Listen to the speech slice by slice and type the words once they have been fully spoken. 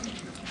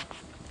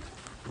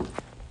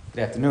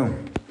Good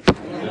afternoon.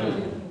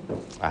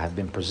 I have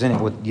been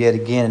presented with yet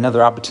again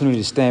another opportunity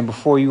to stand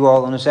before you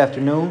all on this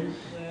afternoon,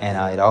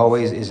 and it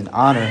always is an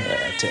honor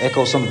to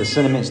echo some of the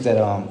sentiments that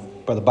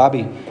Brother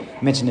Bobby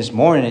mentioned this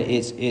morning.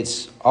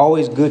 It's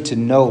always good to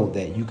know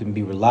that you can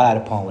be relied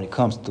upon when it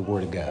comes to the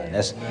Word of God.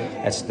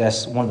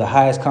 That's one of the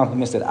highest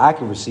compliments that I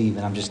can receive,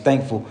 and I'm just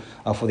thankful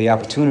for the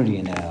opportunity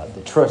and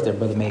the trust that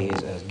Brother May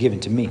has given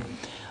to me.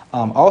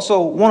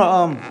 Also,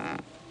 want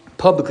to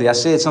publicly, I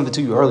said something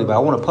to you earlier, but I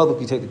want to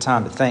publicly take the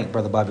time to thank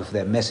Brother Bobby for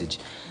that message.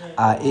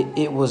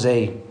 It was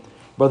a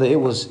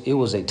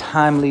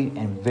timely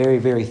and very,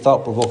 very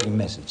thought-provoking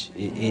message.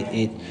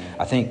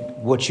 I think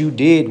what you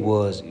did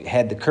was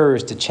had the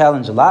courage to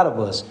challenge a lot of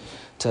us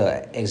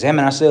to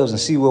examine ourselves and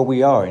see where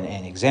we are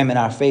and examine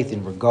our faith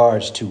in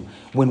regards to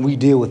when we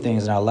deal with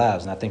things in our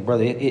lives. And I think,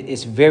 brother,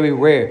 it's very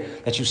rare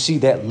that you see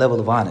that level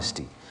of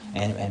honesty.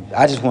 And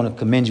I just want to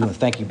commend you and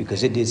thank you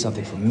because it did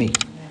something for me.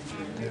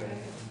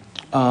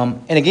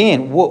 And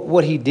again,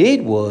 what he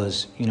did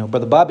was,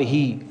 Brother Bobby,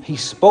 he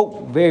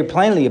spoke very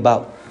plainly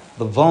about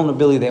the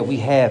vulnerability that we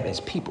have as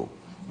people.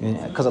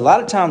 Because a lot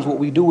of times what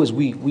we do is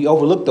we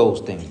overlook those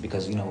things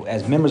because,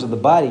 as members of the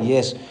body,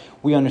 yes,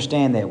 we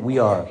understand that we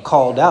are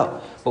called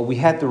out, but we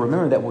have to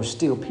remember that we're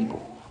still people.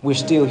 We're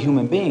still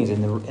human beings.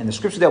 And the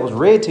scripture that was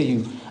read to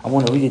you, I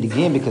want to read it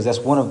again because that's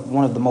one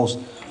of the most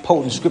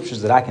potent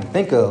scriptures that I can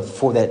think of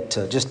for that,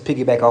 to just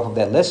piggyback off of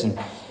that lesson.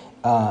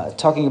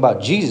 Talking about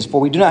Jesus,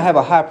 for we do not have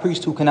a high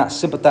priest who cannot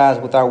sympathize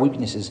with our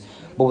weaknesses,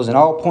 but was in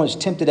all points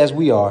tempted as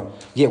we are,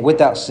 yet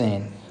without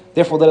sin.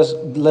 Therefore,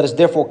 let us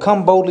therefore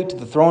come boldly to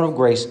the throne of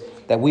grace,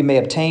 that we may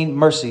obtain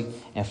mercy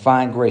and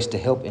find grace to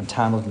help in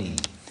time of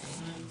need.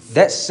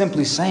 That's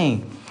simply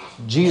saying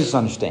Jesus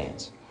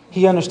understands.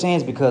 He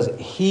understands because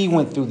he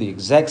went through the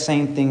exact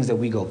same things that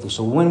we go through.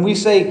 So when we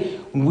say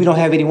we don't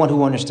have anyone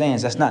who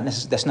understands, that's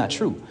not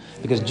true.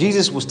 Because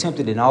Jesus was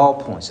tempted in all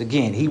points.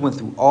 Again, he went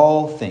through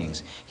all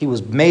things. He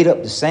was made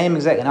up the same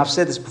exact, and I've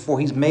said this before,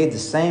 he's made the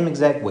same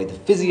exact way. The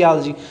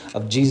physiology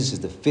of Jesus is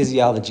the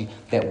physiology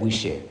that we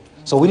share.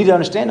 So we need to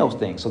understand those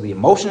things. So the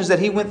emotions that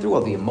he went through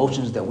are the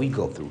emotions that we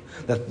go through.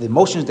 The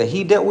emotions that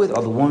he dealt with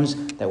are the ones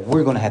that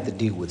we're going to have to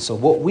deal with. So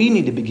what we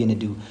need to begin to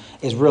do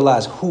is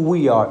realize who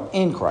we are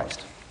in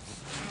Christ.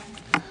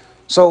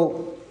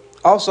 So,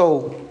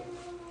 also,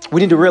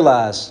 we need to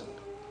realize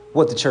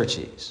what the church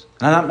is.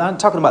 And I'm not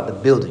talking about the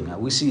building.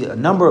 We see a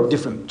number of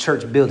different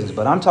church buildings,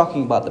 but I'm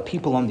talking about the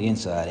people on the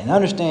inside. And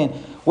understand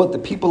what the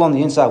people on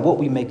the inside, what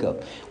we make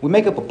up. We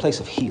make up a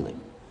place of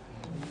healing.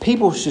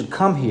 People should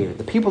come here.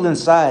 The people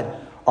inside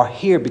are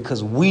here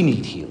because we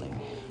need healing.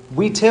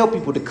 We tell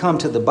people to come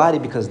to the body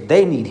because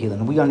they need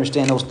healing. We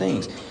understand those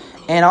things.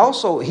 And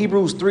also,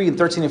 Hebrews 3 and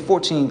 13 and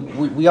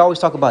 14, we always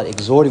talk about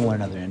exhorting one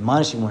another,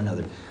 admonishing one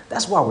another.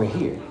 That's why we're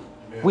here.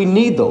 We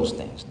need those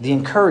things, the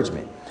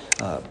encouragement.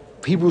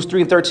 Hebrews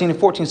 3 and 13 and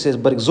 14 says,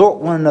 but exhort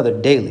one another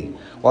daily,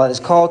 while it is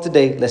called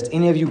today, lest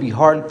any of you be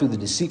hardened through the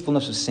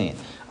deceitfulness of sin.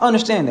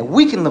 Understand that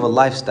we can live a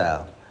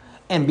lifestyle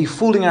and be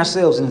fooling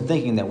ourselves into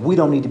thinking that we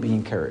don't need to be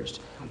encouraged.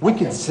 We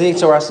can say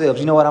to ourselves,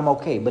 you know what, I'm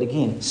okay. But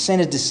again,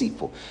 sin is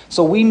deceitful.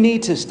 So we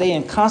need to stay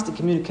in constant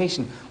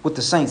communication with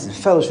the saints and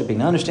fellowship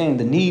and understanding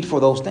the need for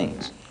those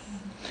things.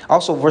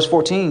 Also, verse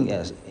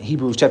 14,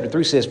 Hebrews chapter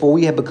 3 says, for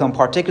we have become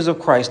partakers of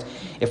Christ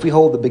if we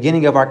hold the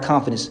beginning of our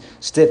confidence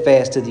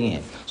steadfast to the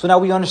end. So now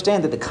we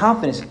understand that the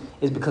confidence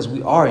is because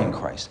we are in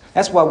Christ.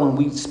 That's why when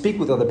we speak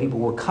with other people,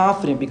 we're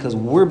confident because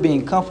we're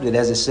being comforted,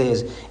 as it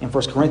says in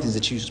 1 Corinthians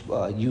that you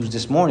used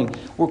this morning.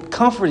 We're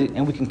comforted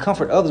and we can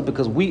comfort others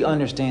because we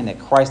understand that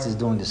Christ is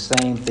doing the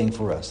same thing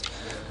for us.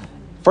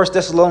 1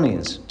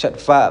 Thessalonians chapter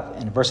 5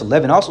 and verse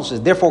 11 also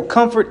says, therefore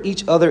comfort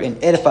each other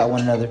and edify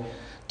one another,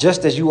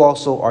 just as you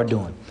also are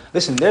doing.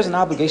 Listen, there's an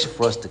obligation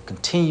for us to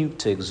continue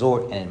to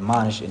exhort and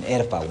admonish and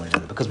edify one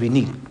another because we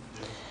need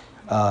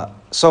it.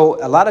 So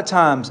a lot of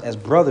times as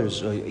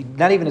brothers,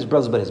 not even as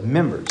brothers, but as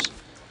members,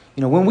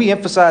 when we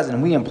emphasize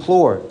and we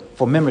implore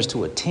for members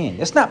to attend,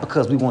 it's not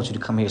because we want you to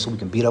come here so we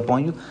can beat up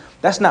on you.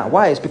 That's not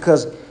why. It's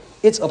because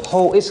it's up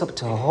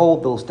to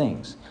hold those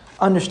things,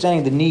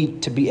 understanding the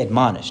need to be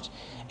admonished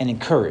and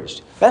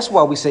encouraged. That's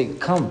why we say,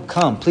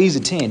 come, please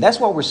attend. That's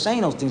why we're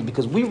saying those things,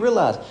 because we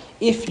realize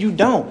if you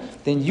don't,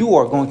 then you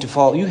are going to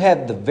fall. You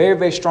have the very,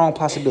 very strong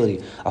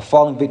possibility of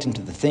falling victim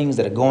to the things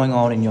that are going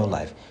on in your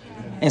life.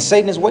 And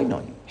Satan is waiting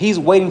on you. He's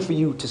waiting for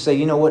you to say,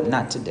 you know what,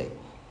 not today.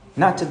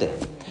 Not today.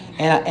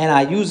 And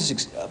I use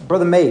this,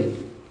 Brother May,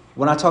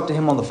 when I talked to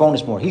him on the phone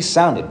this morning, he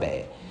sounded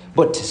bad.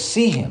 But to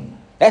see him,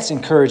 that's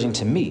encouraging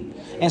to me.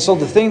 And so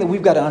the thing that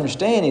we've got to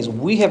understand is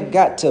we have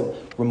got to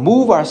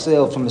remove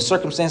ourselves from the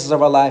circumstances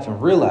of our life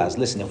and realize,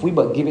 listen, if we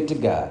but give it to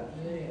God,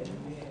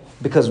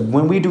 because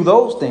when we do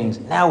those things,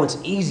 now it's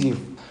easier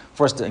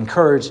for us to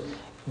encourage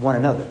one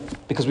another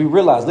because we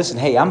realize, listen,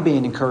 hey, I'm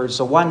being encouraged.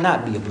 So why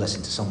not be a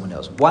blessing to someone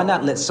else? Why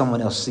not let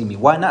someone else see me?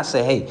 Why not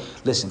say, hey,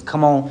 listen,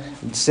 come on,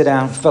 sit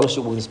down,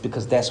 fellowship with us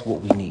because that's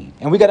what we need.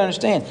 And we got to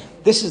understand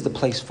this is the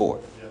place for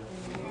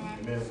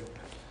it.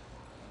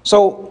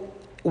 So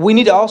we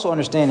need to also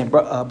understand, and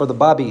Brother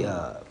Bobby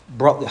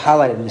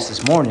highlighted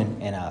this morning,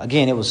 and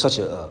again, it was such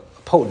a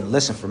potent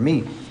lesson for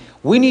me.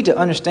 We need to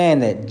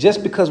understand that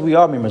just because we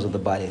are members of the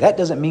body, that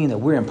doesn't mean that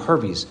we're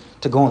impervious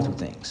to going through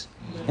things.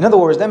 In other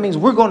words, that means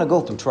we're going to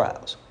go through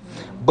trials.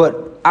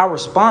 But our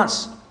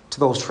response to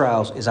those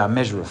trials is our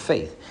measure of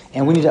faith.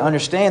 And we need to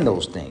understand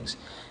those things.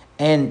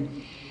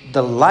 And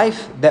the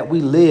life that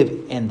we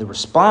live and the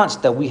response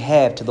that we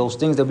have to those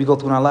things that we go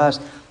through in our lives,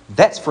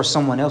 that's for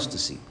someone else to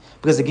see.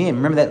 Because again,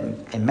 remember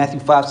that in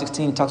Matthew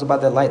 5:16, it talks about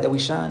that light that we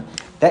shine.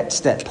 That's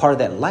that part of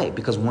that light.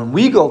 Because when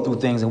we go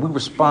through things and we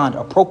respond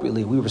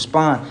appropriately, we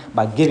respond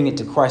by giving it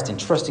to Christ and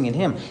trusting in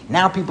him.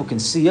 Now people can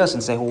see us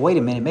and say, well, wait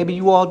a minute, maybe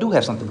you all do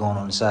have something going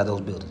on inside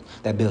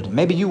that building.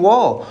 Maybe you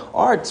all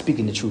are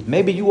speaking the truth.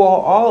 Maybe you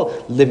all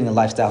are living the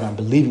lifestyle and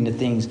believing the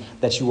things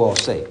that you all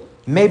say.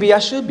 Maybe I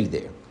should be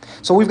there.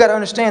 So we've got to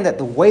understand that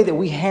the way that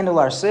we handle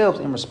ourselves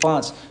in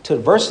response to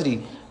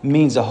adversity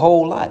means a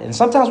whole lot. And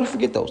sometimes we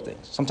forget those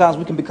things. Sometimes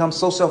we can become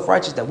so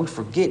self-righteous that we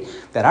forget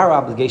that our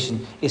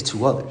obligation is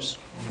to others.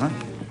 Right?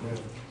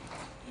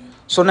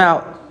 So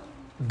now,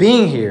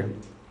 being here,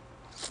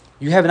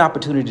 you have an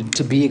opportunity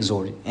to be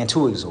exhorted and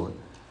to exhort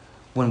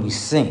when we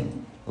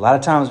sing. A lot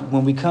of times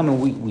when we come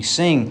and we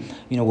sing,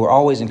 we're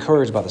always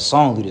encouraged by the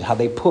song leaders, how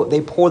they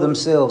pour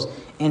themselves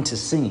into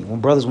singing.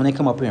 When they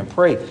come up here and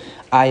pray,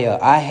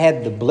 I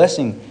had the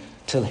blessing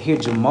to hear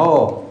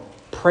Jamal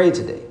pray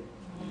today.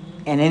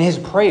 And in his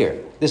prayer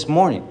this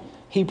morning,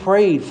 he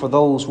prayed for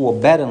those who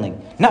are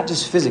battling, not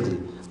just physically,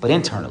 but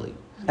internally.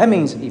 That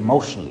means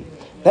emotionally.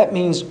 That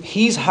means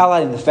he's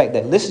highlighting the fact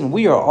that, listen,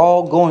 we are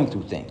all going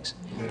through things.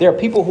 There are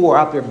people who are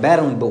out there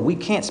battling, but we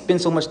can't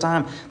spend so much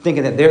time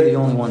thinking that they're the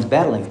only ones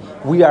battling.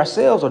 We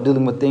ourselves are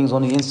dealing with things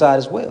on the inside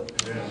as well.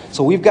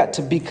 So we've got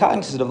to be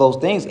cognizant of those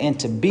things and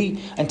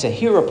to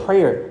hear a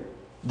prayer,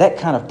 that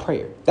kind of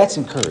prayer. That's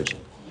encouraging.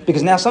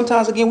 Because now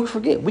sometimes, again, we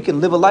forget. We can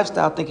live a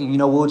lifestyle thinking,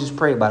 we'll just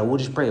pray about it. We'll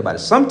just pray about it.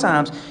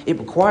 Sometimes it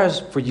requires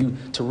for you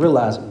to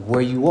realize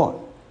where you are.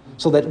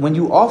 So that when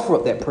you offer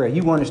up that prayer,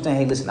 you understand,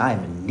 hey, listen, I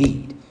am in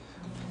need.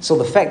 So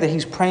the fact that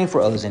he's praying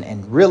for others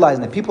and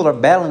realizing that people are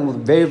battling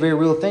with very, very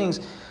real things,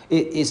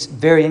 it's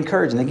very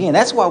encouraging. Again,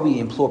 that's why we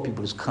implore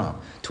people to come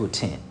to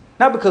attend.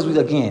 Not because we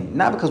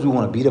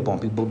want to beat up on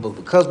people, but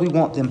because we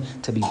want them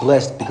to be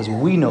blessed, because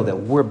we know that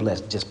we're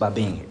blessed just by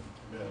being here.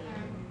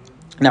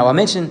 Now, I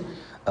mentioned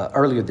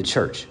earlier the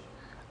church.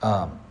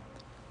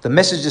 The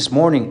message this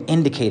morning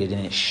indicated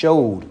and it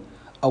showed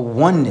a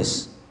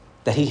oneness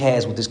that he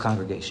has with this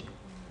congregation.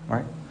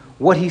 Right?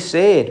 What he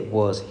said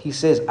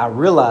says, I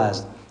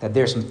realized that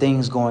there's some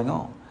things going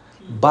on.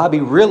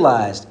 Bobby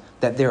realized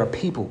that there are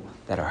people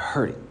that are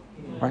hurting.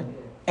 Right?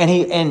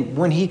 And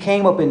when he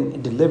came up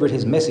and delivered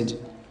his message,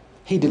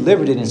 he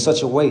delivered it in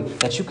such a way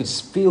that you could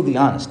feel the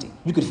honesty.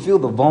 You could feel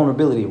the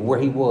vulnerability of where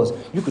he was.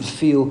 You could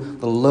feel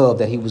the love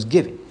that he was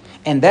giving.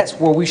 And that's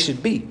where we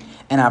should be.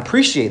 And I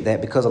appreciate that,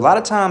 because a lot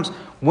of times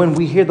when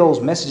we hear those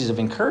messages of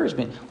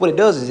encouragement, what it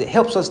does is it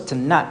helps us to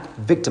not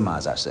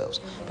victimize ourselves.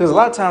 Because a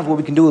lot of times what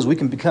we can do is we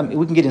can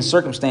get in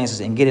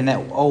circumstances and get in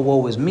that, oh,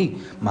 woe is me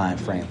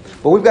mind frame.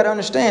 But we've got to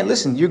understand,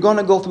 listen, you're going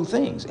to go through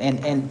things.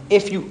 And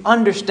if you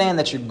understand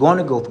that you're going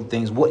to go through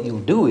things, what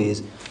you'll do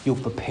is you'll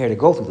prepare to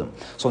go through them.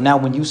 So now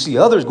when you see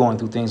others going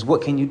through things,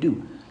 what can you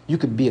do? You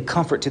could be a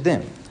comfort to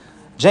them.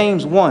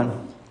 James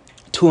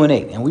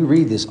 1:2-8, and we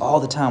read this all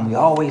the time. We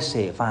always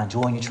say it, find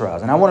joy in your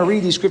trials. And I want to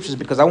read these scriptures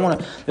because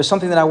there's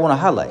something that I want to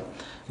highlight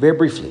very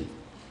briefly.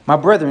 My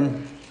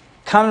brethren,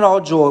 count it all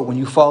joy when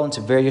you fall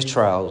into various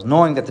trials,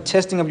 knowing that the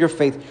testing of your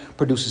faith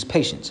produces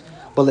patience.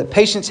 But let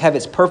patience have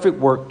its perfect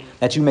work,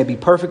 that you may be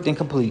perfect and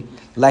complete,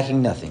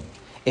 lacking nothing.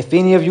 If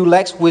any of you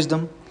lacks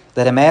wisdom,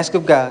 let him ask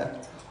of God,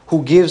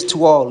 who gives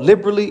to all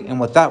liberally and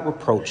without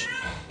reproach,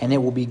 and it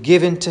will be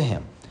given to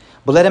him.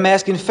 But let him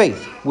ask in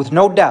faith, with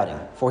no doubting.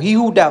 For he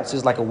who doubts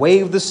is like a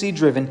wave of the sea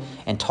driven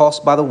and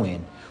tossed by the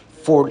wind.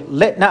 For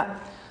let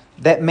not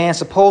that man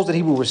suppose that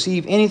he will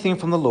receive anything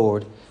from the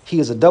Lord. He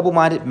is a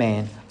double-minded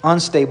man,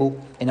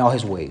 unstable in all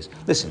his ways.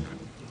 Listen,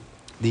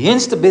 the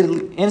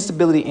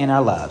instability in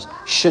our lives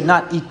should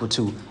not equal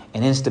to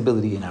an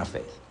instability in our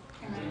faith.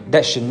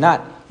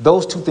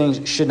 Those two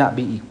things should not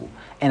be equal.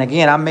 And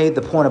again, I made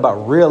the point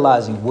about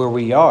realizing where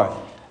we are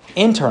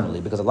internally,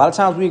 because a lot of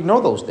times we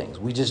ignore those things.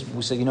 We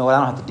say, I don't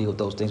have to deal with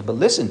those things. But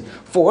listen,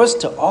 for us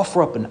to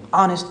offer up an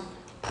honest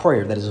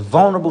prayer that is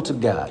vulnerable to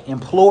God,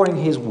 imploring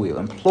his will,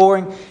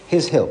 imploring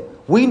his help,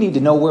 we need to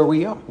know where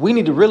we are. We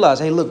need to realize,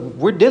 hey, look,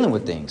 we're dealing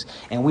with things,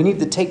 and we need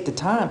to take the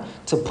time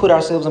to put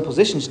ourselves in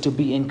positions to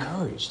be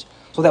encouraged,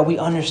 so that we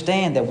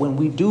understand that when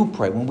we do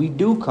pray, when we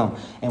do come,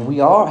 and we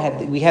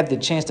have the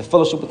chance to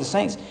fellowship with the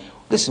saints,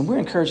 listen, we're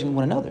encouraging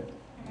one another.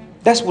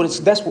 That's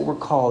what we're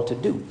called to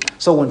do.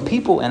 So when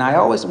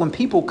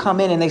people come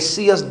in and they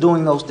see us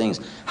doing those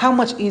things, how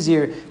much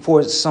easier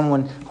for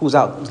someone who's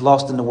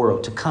lost in the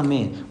world to come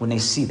in when they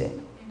see that?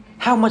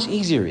 How much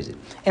easier is it?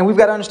 And we've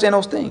got to understand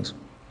those things.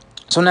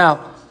 So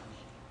now,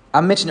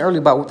 I mentioned earlier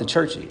about what the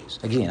church is.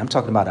 Again, I'm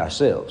talking about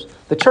ourselves.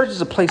 The church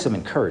is a place of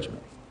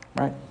encouragement,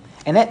 right?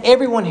 And that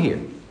everyone here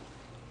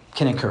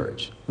can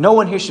encourage. No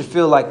one here should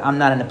feel like I'm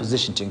not in a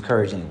position to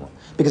encourage anyone.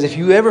 Because if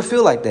you ever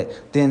feel like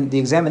that, then the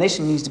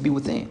examination needs to be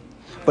within.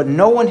 But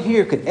no one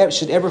here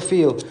should ever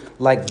feel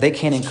like they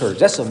can't encourage.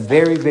 That's a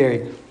very,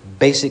 very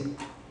basic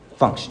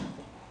function.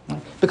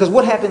 Because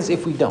what happens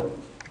if we don't?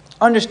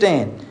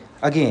 Understand,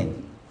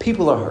 again,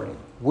 people are hurting.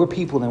 We're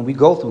people and we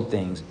go through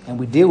things and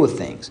we deal with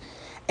things.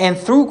 And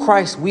through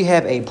Christ, we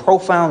have a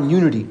profound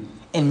unity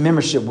in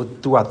membership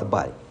throughout the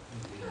body.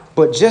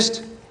 But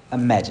just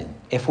imagine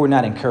if we're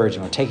not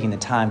encouraging or taking the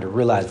time to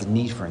realize the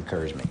need for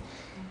encouragement.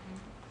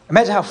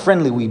 Imagine how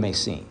friendly we may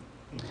seem.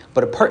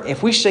 But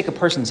if we shake a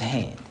person's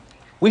hand,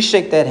 we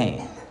shake that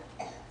hand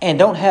and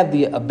don't have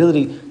the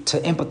ability to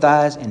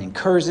empathize and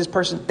encourage this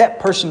person, that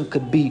person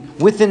could be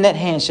within that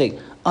handshake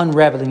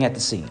unraveling at the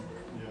seam.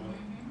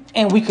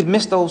 And we could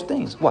miss those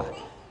things. Why?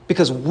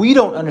 Because we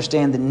don't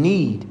understand the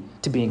need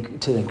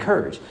to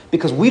encourage.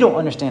 Because we don't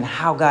understand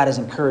how God is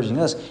encouraging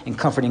us and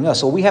comforting us.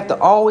 So we have to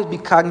always be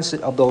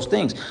cognizant of those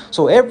things.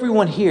 So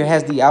everyone here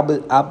has the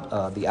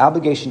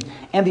obligation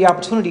and the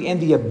opportunity and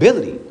the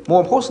ability.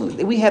 More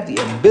importantly, we have the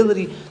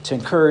ability to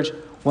encourage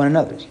one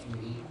another.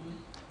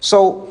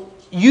 So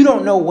you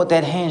don't know what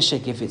that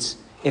handshake, if it's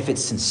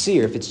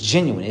sincere, if it's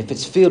genuine, if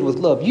it's filled with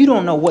love, you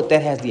don't know what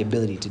that has the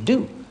ability to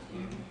do.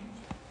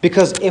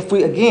 Because if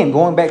we, again,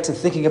 going back to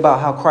thinking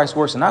about how Christ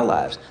works in our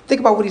lives, think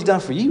about what he's done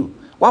for you.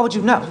 Why would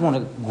you not want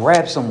to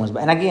grab someone's?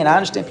 And again, I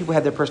understand people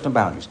have their personal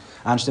boundaries.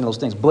 I understand those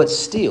things. But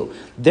still,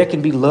 there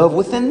can be love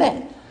within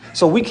that.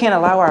 So we can't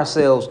allow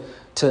ourselves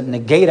to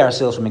negate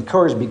ourselves from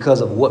encouragement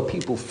because of what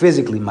people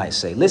physically might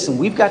say. Listen,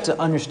 we've got to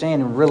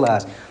understand and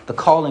realize the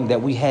calling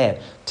that we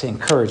have to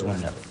encourage one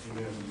another.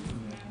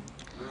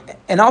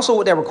 And also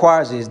what that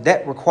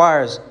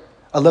requires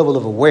a level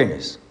of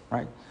awareness,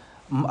 right?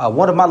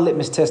 One of my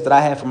litmus tests that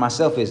I have for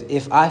myself is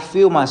if I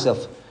feel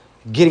myself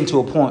getting to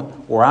a point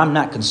where I'm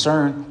not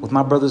concerned with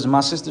my brothers and my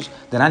sisters,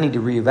 then I need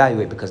to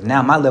reevaluate because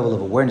now my level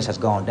of awareness has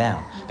gone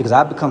down because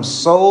I've become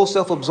so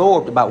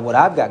self-absorbed about what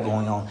I've got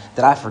going on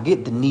that I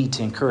forget the need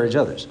to encourage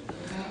others.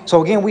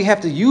 So again, we have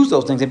to use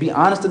those things and be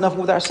honest enough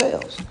with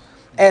ourselves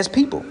as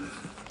people.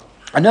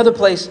 Another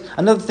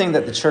thing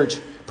that the church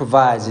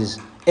provides is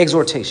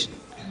exhortation.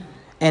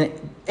 And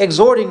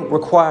exhorting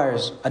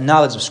requires a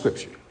knowledge of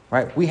Scripture.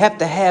 Right? We have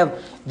to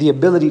have the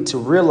ability to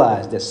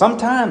realize that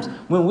sometimes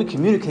when we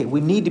communicate, we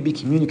need to be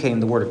communicating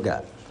the Word of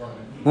God.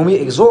 When we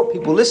exhort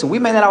people, listen, we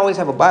may not always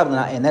have a Bible,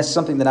 and that's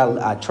something that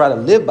I try to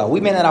live by.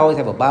 We may not always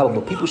have a Bible,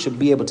 but people should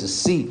be able to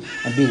see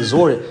and be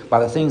exhorted by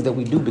the things that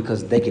we do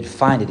because they could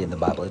find it in the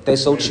Bible. If they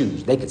so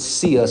choose, they could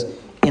see us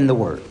in the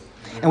Word.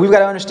 And we've got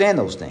to understand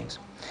those things.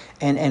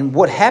 And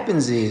what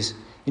happens is,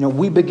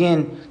 we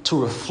begin to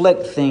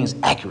reflect things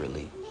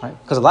accurately. Right?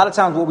 Because a lot of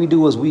times what we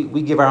do is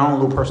we give our own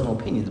little personal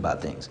opinions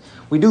about things.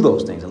 We do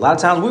those things. A lot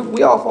of times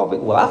we all fall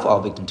victim. Well, I fall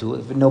victim to it.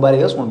 If nobody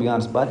else want to be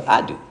honest about it,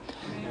 I do.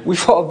 We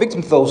fall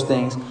victim to those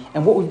things.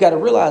 And what we've got to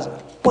realize,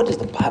 what does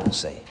the Bible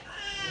say?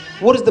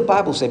 What does the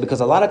Bible say?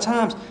 Because a lot of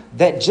times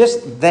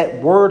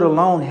that word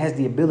alone has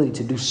the ability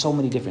to do so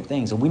many different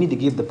things. And we need to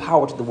give the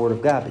power to the Word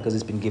of God because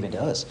it's been given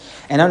to us.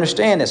 And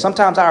understand that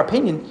sometimes our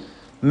opinion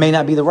may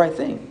not be the right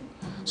thing.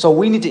 So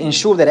we need to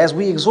ensure that as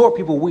we exhort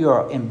people, we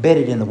are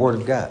embedded in the Word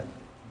of God.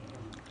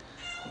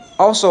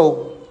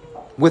 Also,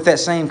 with that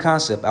same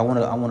concept, I want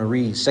to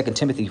read 2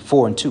 Timothy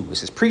 4:2. It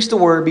says, "Preach the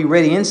word, be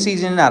ready in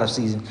season and out of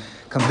season,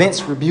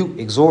 convince, rebuke,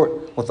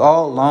 exhort with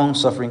all long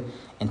suffering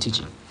and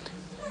teaching."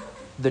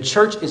 The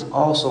church is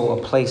also a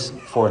place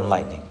for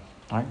enlightening.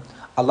 Right?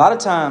 A lot of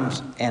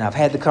times, and I've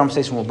had the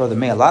conversation with Brother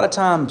May, a lot of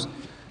times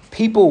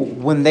people,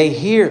 when they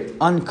hear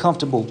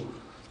uncomfortable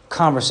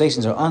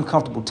conversations or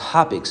uncomfortable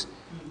topics,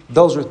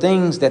 those are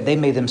things that they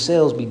may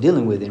themselves be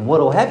dealing with. And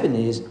what will happen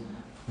is,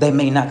 they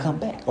may not come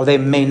back or they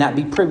may not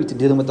be privy to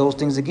dealing with those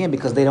things again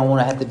because they don't want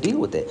to have to deal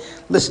with it.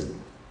 Listen,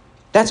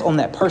 that's on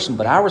that person,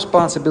 but our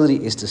responsibility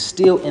is to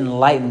still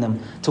enlighten them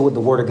to what the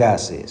Word of God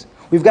says.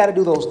 We've got to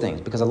do those things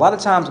because a lot of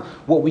times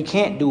what we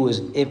can't do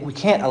is if we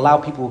can't allow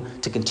people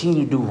to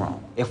continue to do wrong.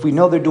 If we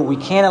know they're doing, we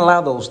can't allow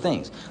those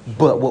things.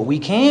 But what we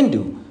can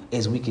do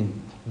is we can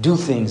do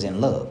things in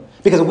love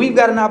because we've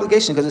got an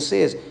obligation because it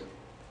says,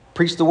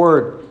 preach the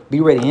word, be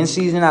ready in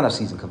season and out of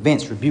season,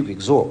 convince, rebuke,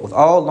 exhort with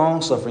all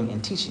long suffering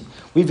and teaching.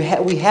 We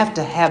have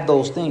to have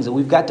those things and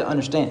we've got to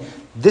understand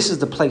this is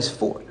the place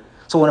for it.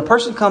 So when a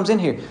person comes in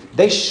here,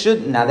 they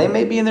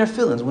may be in their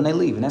feelings when they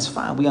leave, and that's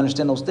fine. We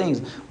understand those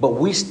things, but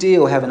we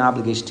still have an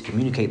obligation to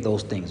communicate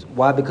those things.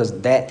 Why?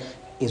 Because that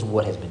is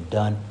what has been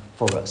done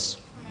for us.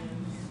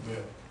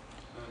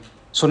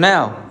 So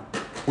now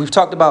we've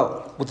talked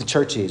about what the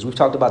church is. We've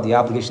talked about the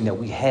obligation that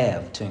we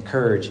have to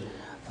encourage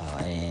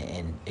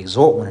and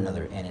exhort one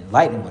another and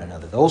enlighten one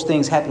another. Those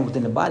things happen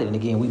within the body, and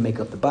again, we make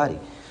up the body.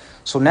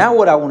 So now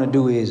what I want to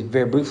do is,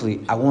 very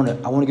briefly, I want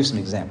to give some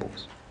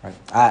examples. Right?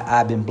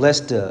 I've been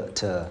blessed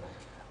God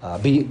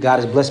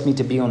has blessed me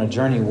to be on a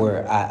journey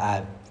where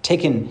I've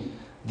taken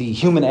the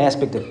human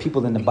aspect of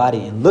people in the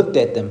body and looked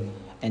at them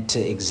and to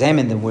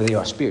examine them where they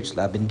are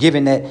spiritually. I've been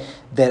given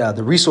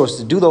the resource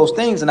to do those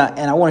things, and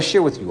I want to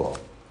share with you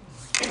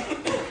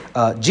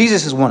all.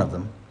 Jesus is one of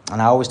them,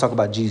 and I always talk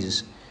about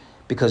Jesus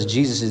because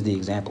Jesus is the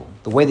example.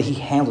 The way that he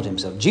handled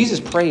himself. Jesus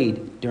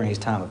prayed during his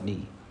time of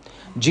need.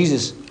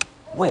 Jesus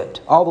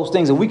wept. All those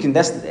things. And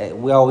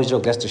we always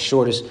joke, that's the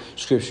shortest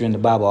scripture in the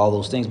Bible, all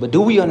those things. But do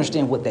we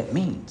understand what that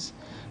means?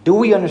 Do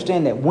we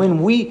understand that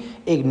when we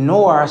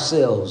ignore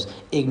ourselves,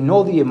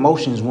 ignore the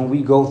emotions when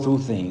we go through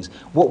things,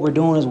 what we're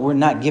doing is we're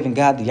not giving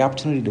God the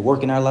opportunity to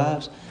work in our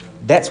lives?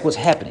 That's what's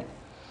happening.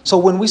 So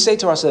when we say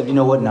to ourselves, you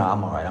know what, no,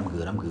 I'm all right, I'm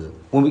good.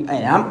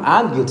 And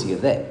I'm guilty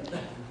of that.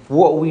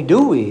 What we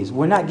do is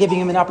we're not giving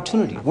him an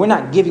opportunity. We're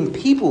not giving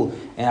people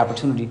an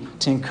opportunity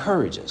to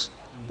encourage us.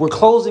 We're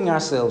closing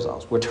ourselves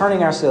off. We're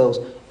turning ourselves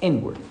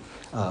inward.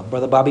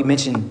 Brother Bobby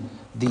mentioned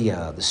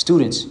the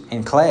students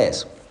in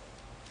class.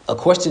 A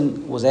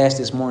question was asked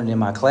this morning in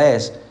my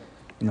class,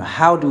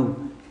 how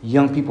do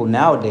young people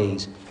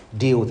nowadays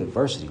deal with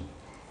adversity?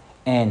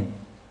 And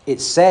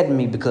it saddened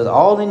me because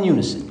all in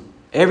unison,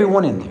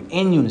 everyone in there,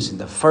 in unison,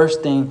 the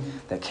first thing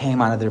that came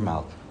out of their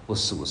mouth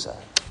was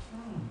suicide.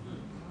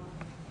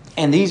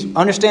 And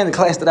understand the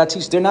class that I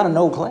teach, they're not an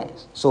old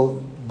class.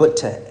 But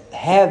to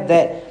have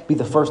that be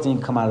the first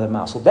thing come out of their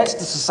mouth. So that's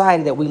the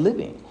society that we live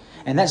in.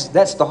 And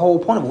that's the whole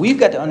point of it. We've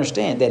got to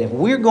understand that if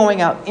we're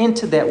going out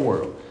into that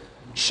world,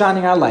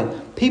 shining our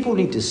light, people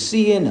need to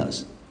see in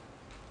us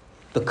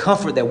the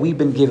comfort that we've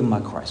been given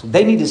by Christ.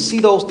 They need to see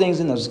those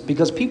things in us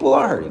because people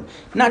are hurting.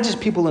 Not just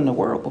people in the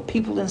world, but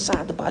people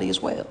inside the body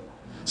as well.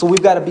 So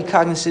we've got to be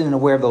cognizant and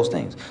aware of those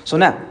things. So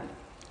now,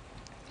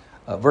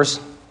 verse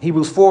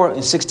Hebrews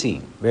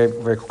 4:16. Very,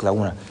 very quickly, I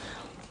want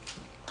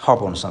to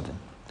harp on something.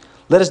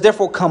 Let us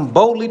therefore come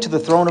boldly to the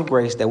throne of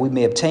grace that we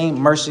may obtain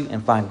mercy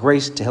and find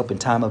grace to help in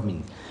time of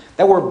need.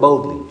 That word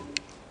boldly,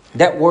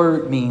 that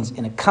word means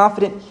in a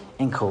confident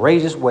and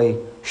courageous way,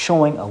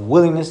 showing a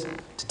willingness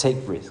to take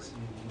risks.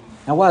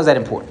 Now, why is that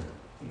important?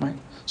 Right?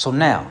 So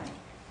now,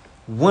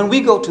 when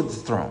we go to the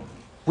throne,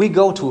 we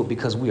go to it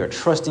because we are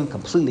trusting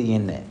completely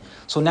in that.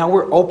 So now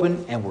we're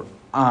open and we're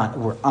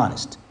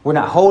honest. We're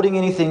not holding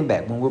anything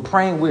back. When we're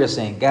praying, we're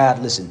saying, God,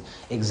 listen,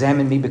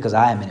 examine me because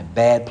I am in a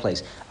bad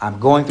place. I'm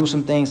going through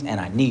some things and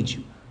I need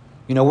you.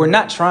 We're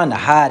not trying to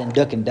hide and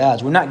duck and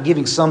dodge. We're not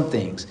giving some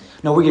things.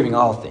 No, we're giving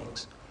all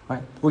things.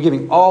 Right? We're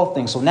giving all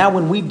things. So now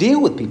when we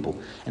deal with people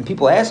and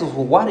people ask us,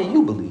 well, why do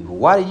you believe?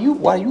 Why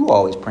are you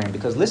always praying?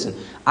 Because listen,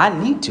 I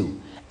need to.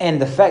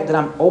 And the fact that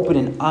I'm open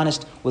and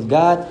honest with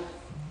God,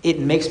 it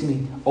makes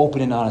me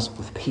open and honest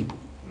with people.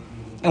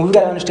 And we've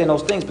got to understand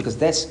those things because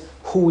that's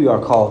who we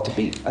are called to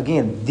be.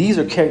 Again, these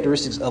are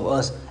characteristics of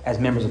us as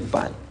members of the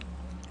body.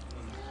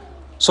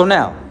 So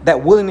now,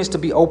 that willingness to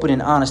be open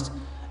and honest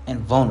and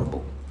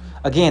vulnerable.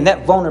 Again,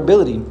 that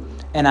vulnerability,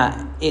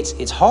 and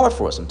it's hard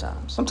for us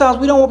sometimes. Sometimes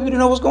we don't want people to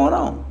know what's going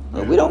on.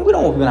 We don't want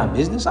people in our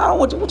business. I don't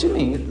want what you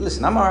mean.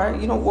 Listen, I'm all right.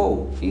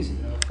 Whoa, easy.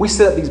 We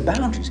set up these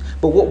boundaries.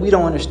 But what we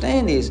don't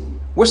understand is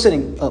we're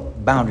setting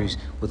up boundaries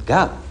with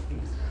God.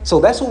 So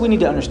that's what we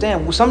need to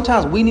understand.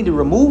 Sometimes we need to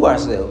remove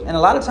ourselves. And a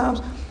lot of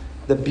times,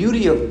 the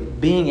beauty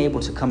of being able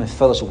to come in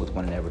fellowship with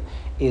one another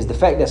is the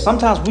fact that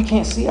sometimes we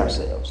can't see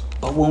ourselves.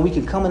 But when we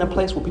can come in a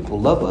place where people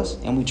love us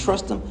and we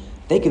trust them,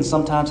 they can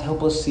sometimes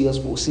help us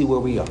see where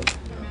we are.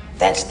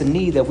 That's the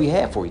need that we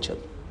have for each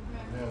other.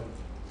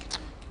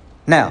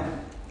 Now,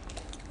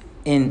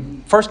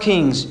 in 1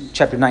 Kings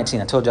chapter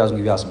 19, I told you I was going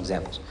to give y'all some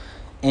examples.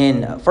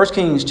 In 1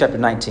 Kings chapter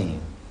 19,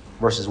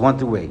 verses 1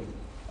 through 8,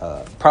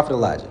 Prophet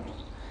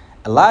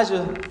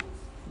Elijah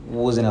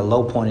was in a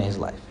low point in his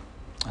life.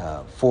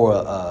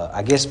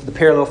 I guess the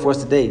parallel for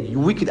us today,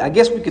 we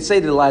could say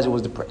that Elijah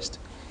was depressed.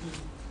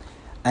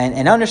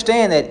 And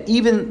understand that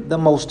even the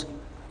most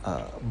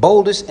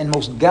boldest and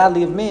most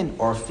godly of men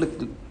are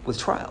afflicted with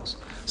trials.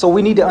 So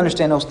we need to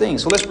understand those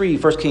things. So let's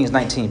read 1 Kings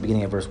 19,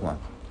 beginning at verse 1.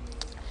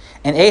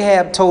 And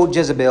Ahab told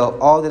Jezebel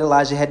all that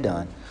Elijah had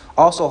done,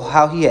 also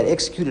how he had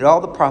executed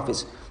all the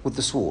prophets with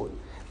the sword.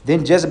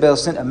 Then Jezebel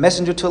sent a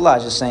messenger to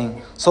Elijah,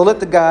 saying, so let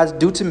the gods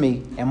do to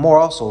me, and more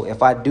also,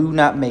 if I do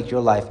not make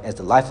your life as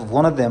the life of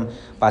one of them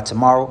by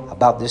tomorrow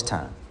about this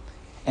time.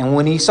 And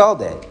when he saw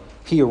that,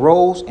 he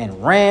arose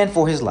and ran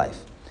for his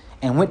life,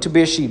 and went to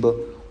Beersheba,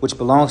 which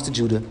belongs to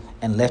Judah,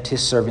 and left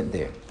his servant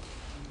there.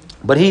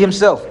 But he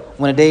himself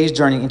went a day's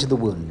journey into the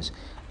wilderness,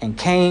 and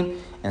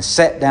came and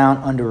sat down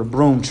under a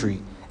broom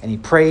tree, and he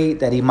prayed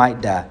that he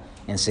might die,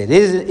 and said,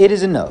 it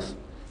is enough.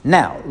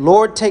 Now,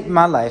 Lord, take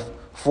my life,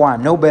 for I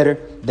know better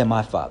than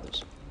my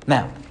fathers.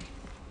 Now,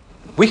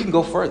 we can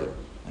go further,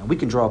 and we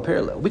can draw a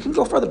parallel. We can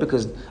go further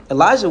because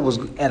Elijah was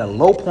at a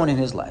low point in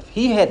his life.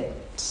 He had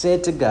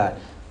said to God,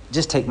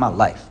 just take my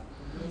life.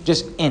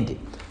 Just end it.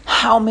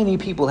 How many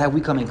people have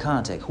we come in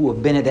contact who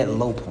have been at that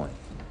low point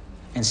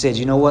and said,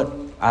 you know what?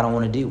 I don't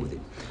want to deal with it.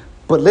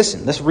 But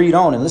listen, let's read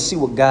on and let's see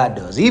what God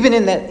does. Even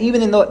in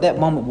that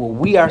moment where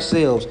we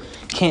ourselves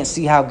can't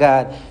see how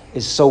God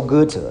is so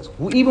good to us.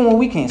 Even when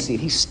we can't see it,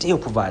 he still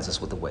provides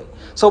us with a way.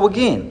 So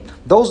again,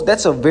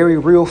 that's a very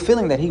real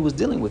feeling that he was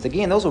dealing with.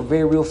 Again, those are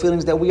very real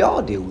feelings that we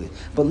all deal with.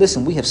 But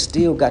listen, we have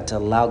still got to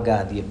allow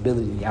God the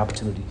ability and the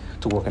opportunity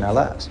to work in our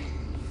lives.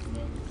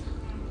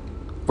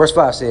 Verse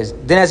 5 says,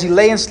 then as he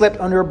lay and slept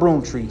under a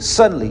broom tree,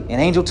 suddenly an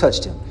angel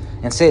touched him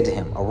and said to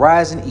him,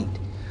 arise and eat.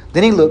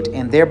 Then he looked,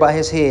 and there by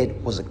his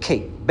head was a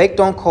cake, baked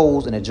on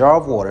coals in a jar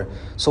of water.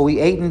 So he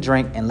ate and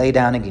drank and lay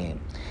down again.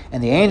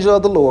 And the angel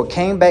of the Lord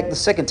came back the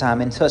second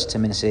time and touched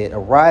him and said,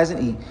 Arise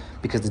and eat,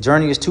 because the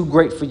journey is too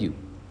great for you.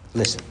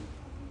 Listen,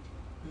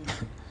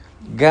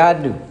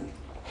 God knew.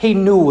 He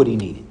knew what he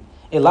needed.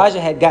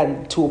 Elijah had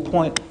gotten to a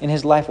point in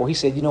his life where he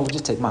said, you know what,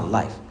 just take my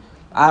life.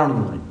 I don't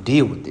even want to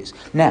deal with this.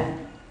 Now,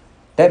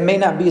 that may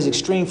not be as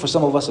extreme for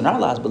some of us in our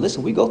lives, but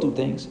listen, we go through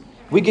things.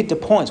 We get to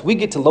points. We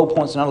get to low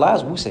points in our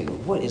lives where we say,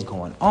 what is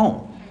going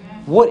on?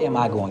 What am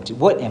I going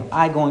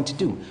to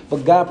do?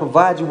 But God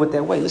provides you with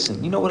that way.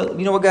 Listen, you know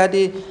what God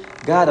did?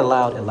 God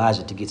allowed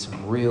Elijah to get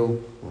some real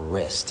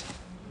rest.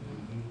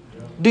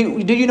 Do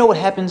you know what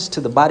happens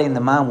to the body and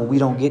the mind when we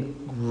don't get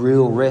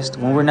real rest?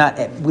 When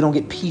we don't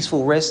get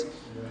peaceful rest?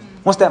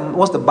 Once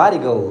the body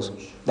goes,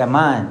 that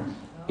mind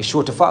is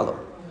sure to follow.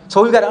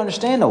 So we've got to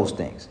understand those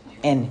things.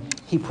 And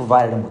he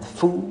provided them with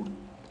food.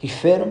 He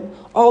fed them.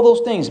 All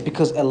those things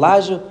because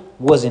Elijah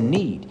was in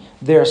need.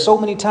 There are so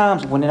many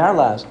times when in our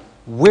lives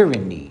we're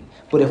in need.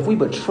 But if we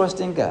but trust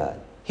in God,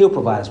 he'll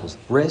provide us with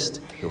rest.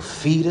 He'll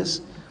feed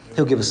us.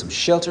 He'll give us some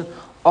shelter.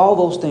 All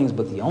those things.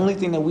 But the only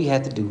thing that we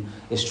have to do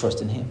is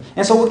trust in him.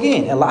 And so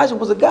again, Elijah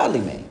was a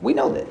godly man. We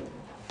know that.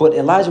 But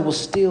Elijah was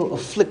still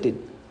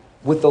afflicted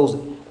with those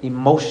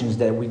emotions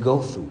that we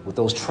go through, with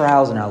those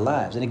trials in our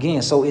lives. And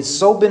again, so it's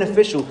so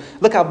beneficial.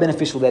 Look how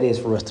beneficial that is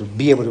for us to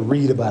be able to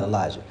read about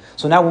Elijah.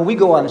 So now when we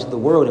go out into the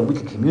world and we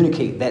can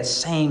communicate that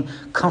same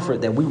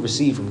comfort that we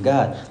receive from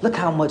God, look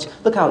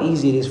how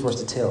easy it is for us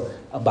to tell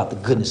about the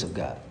goodness of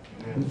God.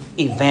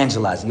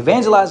 Evangelizing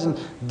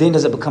then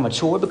doesn't become a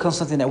chore. It becomes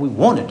something that we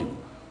want to do.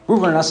 We're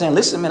running out saying,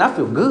 listen, man, I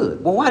feel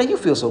good. Well, why do you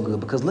feel so good?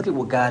 Because look at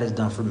what God has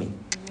done for me.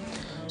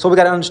 So we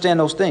got to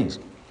understand those things.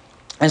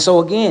 And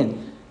so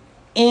again,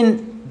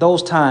 in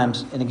those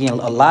times, and again,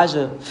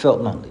 Elijah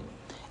felt lonely.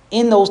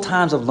 In those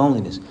times of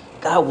loneliness,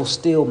 God will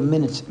still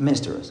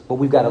minister us, but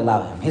we've got to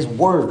allow him. His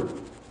word,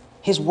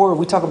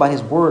 we talk about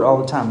his word all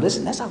the time.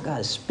 Listen, that's how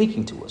God is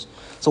speaking to us.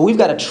 So we've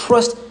got to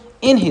trust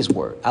in his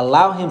word.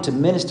 Allow him to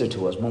minister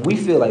to us. When we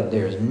feel like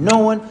there is no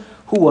one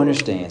who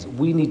understands,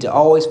 we need to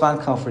always find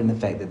comfort in the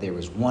fact that there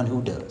is one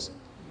who does.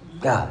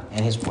 God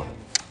and his word.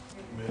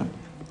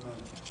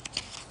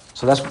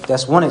 So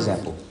that's one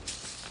example.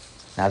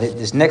 Now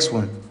this next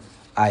one,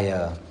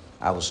 I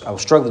was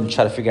struggling to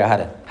try to figure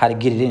out how to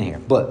get it in here,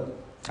 but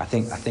I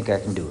think I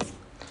can do it.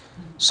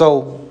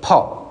 So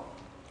Paul,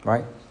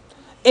 right?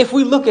 If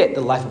we look at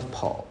the life of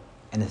Paul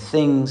and the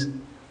things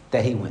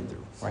that he went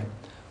through, right?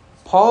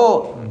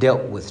 Paul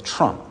dealt with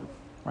trauma,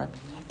 right?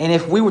 And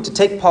if we were to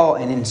take Paul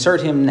and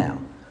insert him now,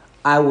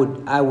 I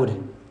would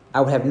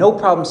have no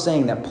problem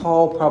saying that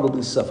Paul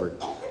probably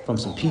suffered from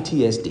some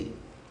PTSD,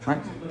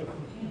 right?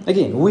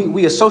 Again,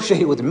 we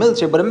associate it with the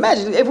military, but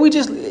imagine if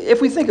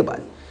we think about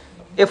it.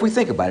 If we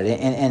think about it,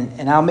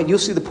 and you'll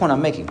see the point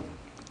I'm making.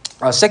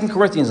 2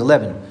 Corinthians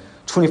 11,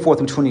 24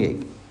 through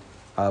 28.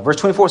 Verse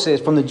 24 says,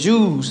 from the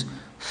Jews,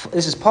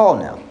 this is Paul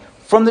now,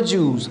 from the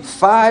Jews,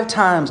 5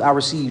 times I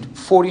received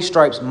 40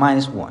 stripes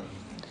minus 1.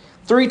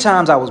 3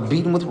 times I was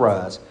beaten with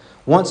rods.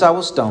 Once I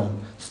was stoned.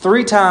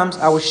 3 times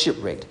I was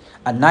shipwrecked.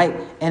 A night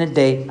and a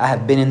day I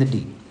have been in the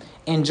deep.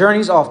 In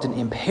journeys often,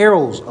 in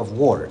perils of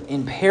water,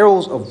 in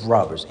perils of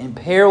robbers, in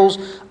perils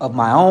of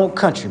my own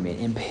countrymen,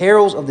 in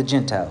perils of the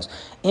Gentiles,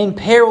 in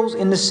perils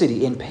in the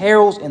city, in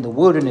perils in the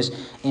wilderness,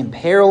 in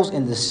perils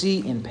in the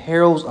sea, in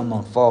perils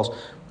among false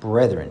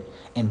brethren,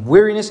 in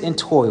weariness and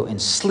toil, in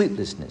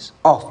sleeplessness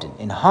often,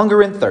 in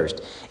hunger and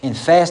thirst, in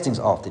fastings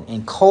often,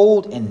 in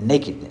cold and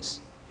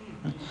nakedness.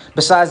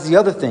 Besides the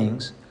other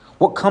things,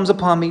 what comes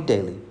upon me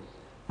daily,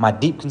 my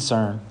deep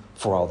concern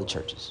for all the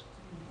churches.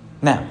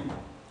 Now,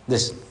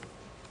 listen,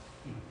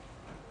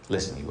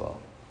 you all.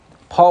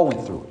 Paul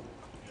went through it.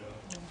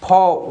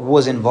 Paul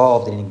was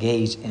involved and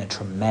engaged in a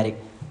traumatic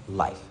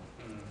life.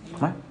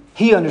 Right?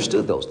 He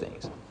understood those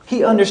things.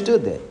 He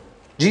understood that.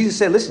 Jesus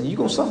said, listen, you're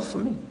going to suffer for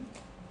me.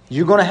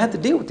 You're going to have to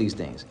deal with these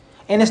things.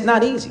 And it's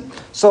not easy.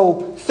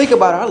 So think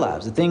about our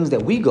lives, the things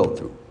that we go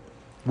through.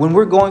 When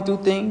we're going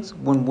through things,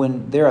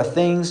 when there are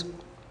things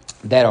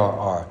that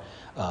are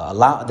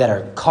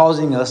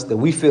causing us, that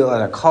we feel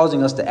are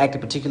causing us to act a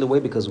particular way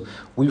because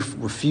we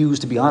refuse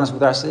to be honest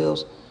with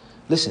ourselves.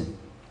 Listen,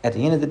 at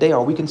the end of the day,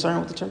 are we concerned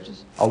with the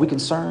churches? Are we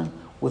concerned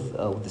with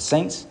the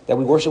saints that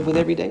we worship with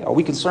every day? Are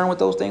we concerned with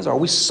those things? Are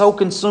we so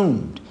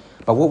consumed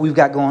by what we've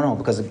got going on?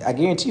 Because I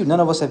guarantee you, none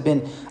of us have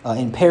been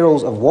in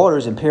perils of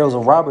waters, in perils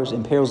of robbers,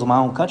 in perils of my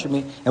own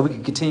countrymen, and we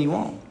can continue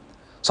on.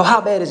 So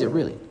how bad is it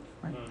really?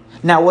 Right?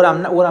 Now, what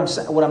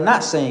I'm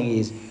not saying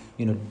is,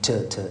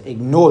 to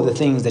ignore the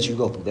things that you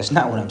go through. That's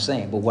not what I'm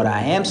saying. But what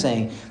I am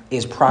saying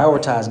is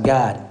prioritize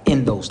God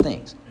in those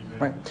things,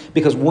 right?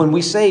 Because when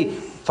we say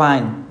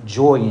find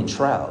joy in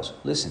trials,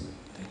 listen,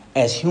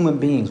 as human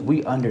beings,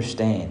 we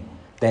understand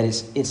that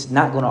it's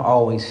not going to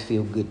always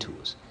feel good to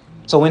us.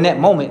 So in that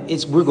moment,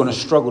 we're going to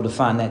struggle to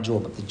find that joy.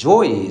 But the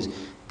joy is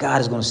God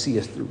is going to see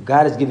us through.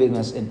 God is giving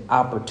us an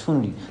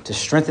opportunity to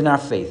strengthen our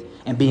faith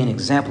and be an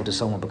example to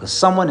someone, because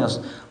someone else,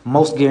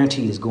 most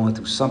guaranteed, is going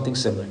through something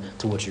similar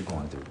to what you're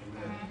going through.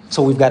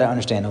 So we've got to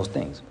understand those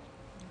things.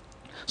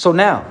 So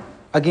now,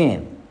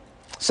 again,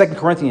 2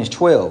 Corinthians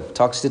 12,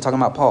 still talking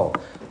about Paul,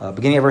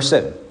 beginning at verse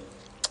 7.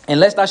 And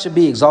lest I should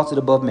be exalted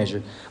above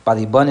measure by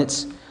the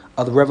abundance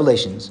of the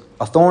revelations,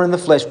 a thorn in the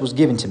flesh was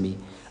given to me,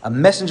 a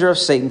messenger of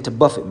Satan to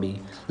buffet me,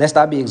 lest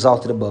I be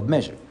exalted above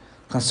measure.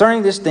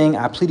 Concerning this thing,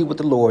 I pleaded with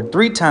the Lord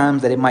 3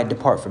 times that it might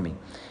depart from me.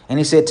 And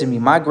he said to me,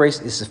 my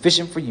grace is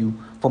sufficient for you,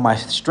 for my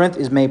strength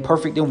is made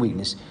perfect in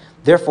weakness.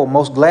 Therefore,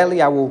 most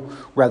gladly I will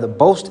rather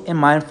boast in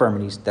my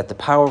infirmities, that the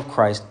power of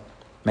Christ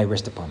may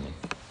rest upon me.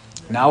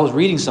 Now, I was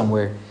reading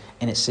somewhere,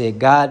 and it said,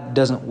 God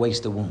doesn't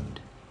waste a wound,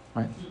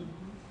 right?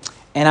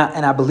 And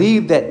I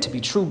believe that to be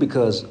true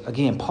because,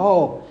 again,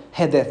 Paul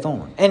had that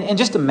thorn. And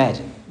just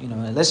imagine,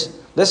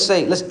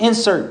 let's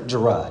insert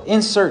Gerard,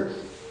 insert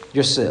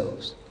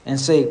yourselves, and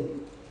say,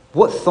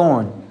 what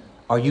thorn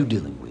are you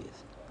dealing with?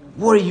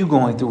 What are you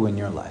going through in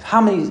your life?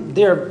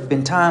 There have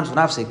been times when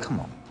I've said, come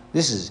on,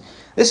 this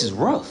is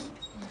rough.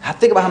 I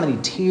think about how many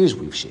tears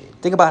we've shed.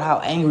 Think about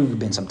how angry we've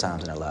been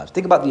sometimes in our lives.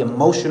 Think about the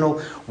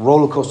emotional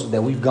roller coaster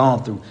that we've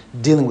gone through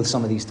dealing with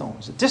some of these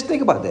thorns. Just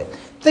think about that.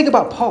 Think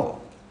about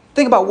Paul.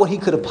 Think about what he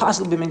could have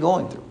possibly been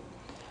going through.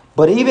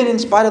 But even in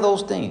spite of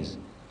those things,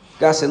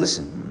 God said,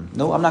 listen,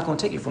 no, I'm not going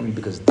to take it from you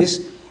because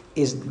this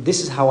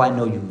is how I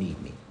know you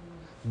need me.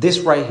 This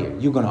right here,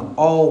 you're going to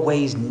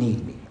always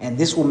need me. And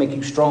this will make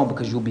you strong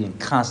because you'll be in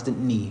constant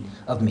need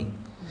of me.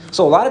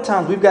 So a lot of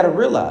times we've got to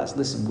realize,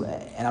 listen,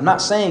 and I'm not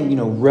saying,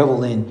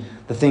 revel in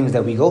the things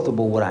that we go through,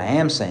 but what I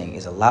am saying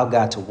is allow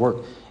God to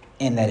work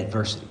in that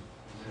adversity.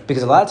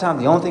 Because a lot of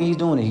times the only thing he's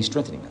doing is he's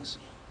strengthening us.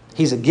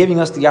 He's giving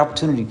us the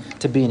opportunity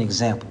to be an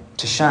example,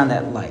 to shine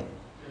that light,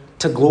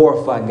 to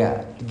glorify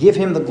God, to give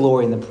him the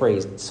glory and the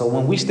praise. So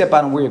when we step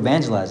out and we're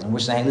evangelizing, we're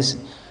saying,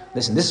 listen,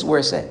 this is where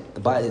it's at.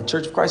 The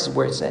Church of Christ is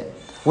where it's at.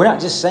 We're not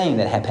just saying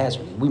that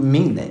haphazardly. We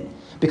mean that.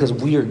 Because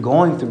we are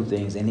going through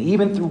things. And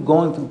even through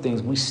going through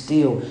things, we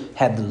still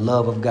have the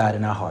love of God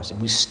in our hearts.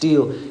 And we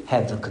still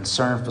have the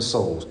concern for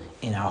souls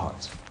in our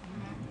hearts.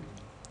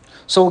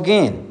 So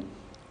again,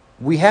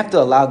 we have to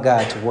allow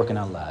God to work in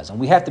our lives. And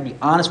we have to be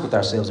honest with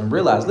ourselves and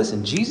realize,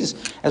 listen, Jesus,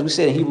 as we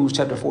said in Hebrews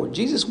chapter 4,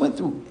 Jesus went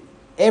through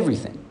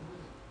everything.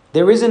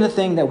 There isn't a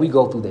thing that we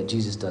go through that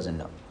Jesus doesn't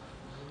know.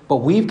 But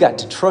we've got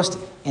to trust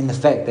in the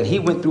fact that he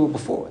went through it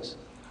before us.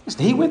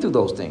 Listen, he went through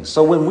those things.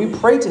 So when we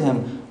pray to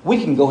him,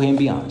 we can go ahead and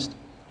be honest.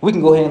 We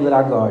can go ahead and let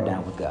our guard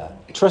down with God.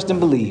 Trust and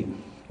believe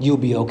you'll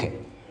be okay.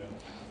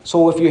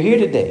 So if you're here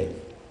today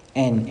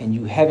and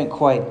you haven't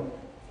quite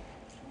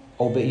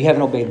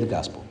obeyed the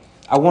gospel,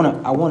 I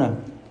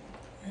wanna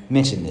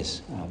mention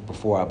this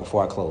before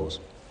I close.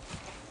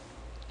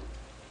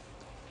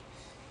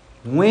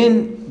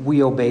 When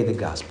we obey the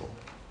gospel,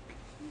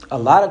 a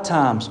lot of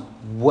times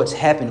what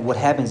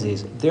happens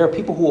is there are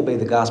people who obey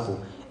the gospel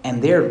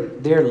and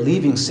they're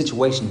leaving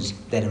situations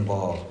that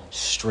involve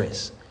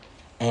stress,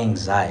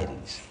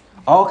 anxieties,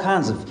 all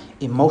kinds of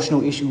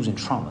emotional issues and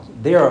traumas.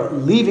 They are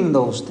leaving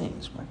those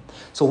things, right?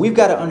 So we've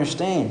got to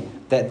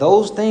understand that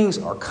those things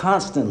are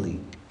constantly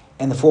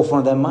in the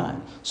forefront of their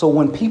mind. So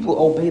when people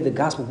obey the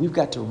gospel, we've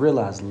got to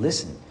realize,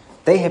 listen,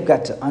 they have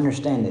got to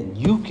understand that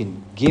you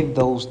can give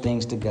those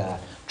things to God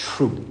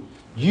truly.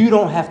 You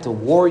don't have to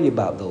worry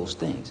about those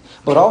things.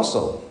 But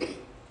also,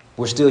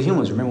 we're still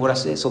humans. Remember what I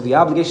said? So the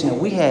obligation that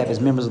we have as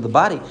members of the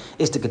body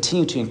is to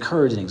continue to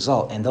encourage and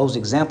exalt. And those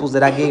examples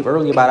that I gave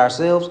earlier about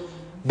ourselves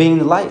being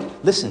the light,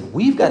 listen,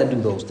 we've got to do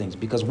those things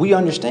because we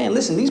understand.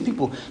 Listen, these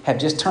people have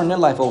just turned their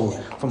life over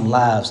from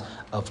lives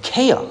of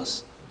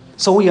chaos.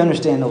 So we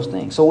understand those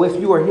things. So if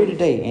you are here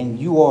today and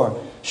you are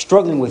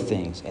struggling with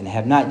things and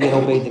have not yet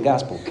obeyed the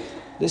gospel,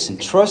 listen,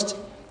 trust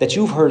that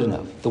you've heard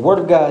enough. The word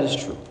of God is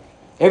true.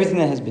 Everything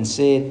that has been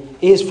said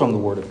is from the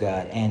word of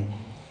God. And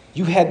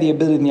you have the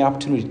ability and the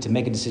opportunity to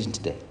make a decision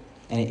today.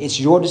 And it's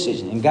your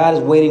decision. And God is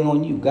waiting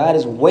on you. God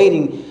is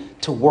waiting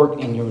to work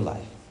in your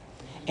life.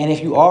 And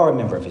if you are a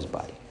member of his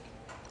body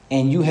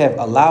and you have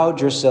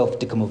allowed yourself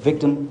to become a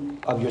victim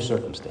of your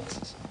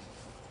circumstances,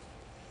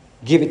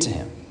 give it to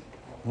him.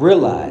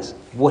 Realize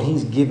what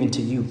he's given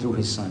to you through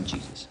his son,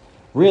 Jesus.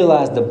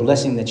 Realize the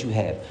blessing that you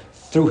have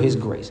through his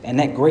grace. And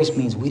that grace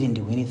means we didn't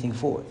do anything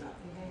for it.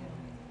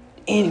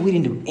 And we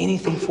didn't do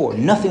anything for it.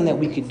 Nothing that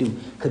we could do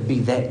could be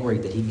that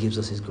great that he gives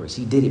us his grace.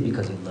 He did it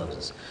because he loves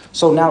us.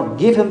 So now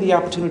give him the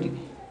opportunity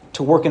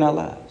to work in our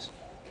lives.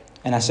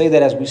 And I say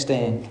that as we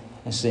stand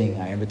and sing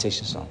our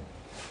invitation song.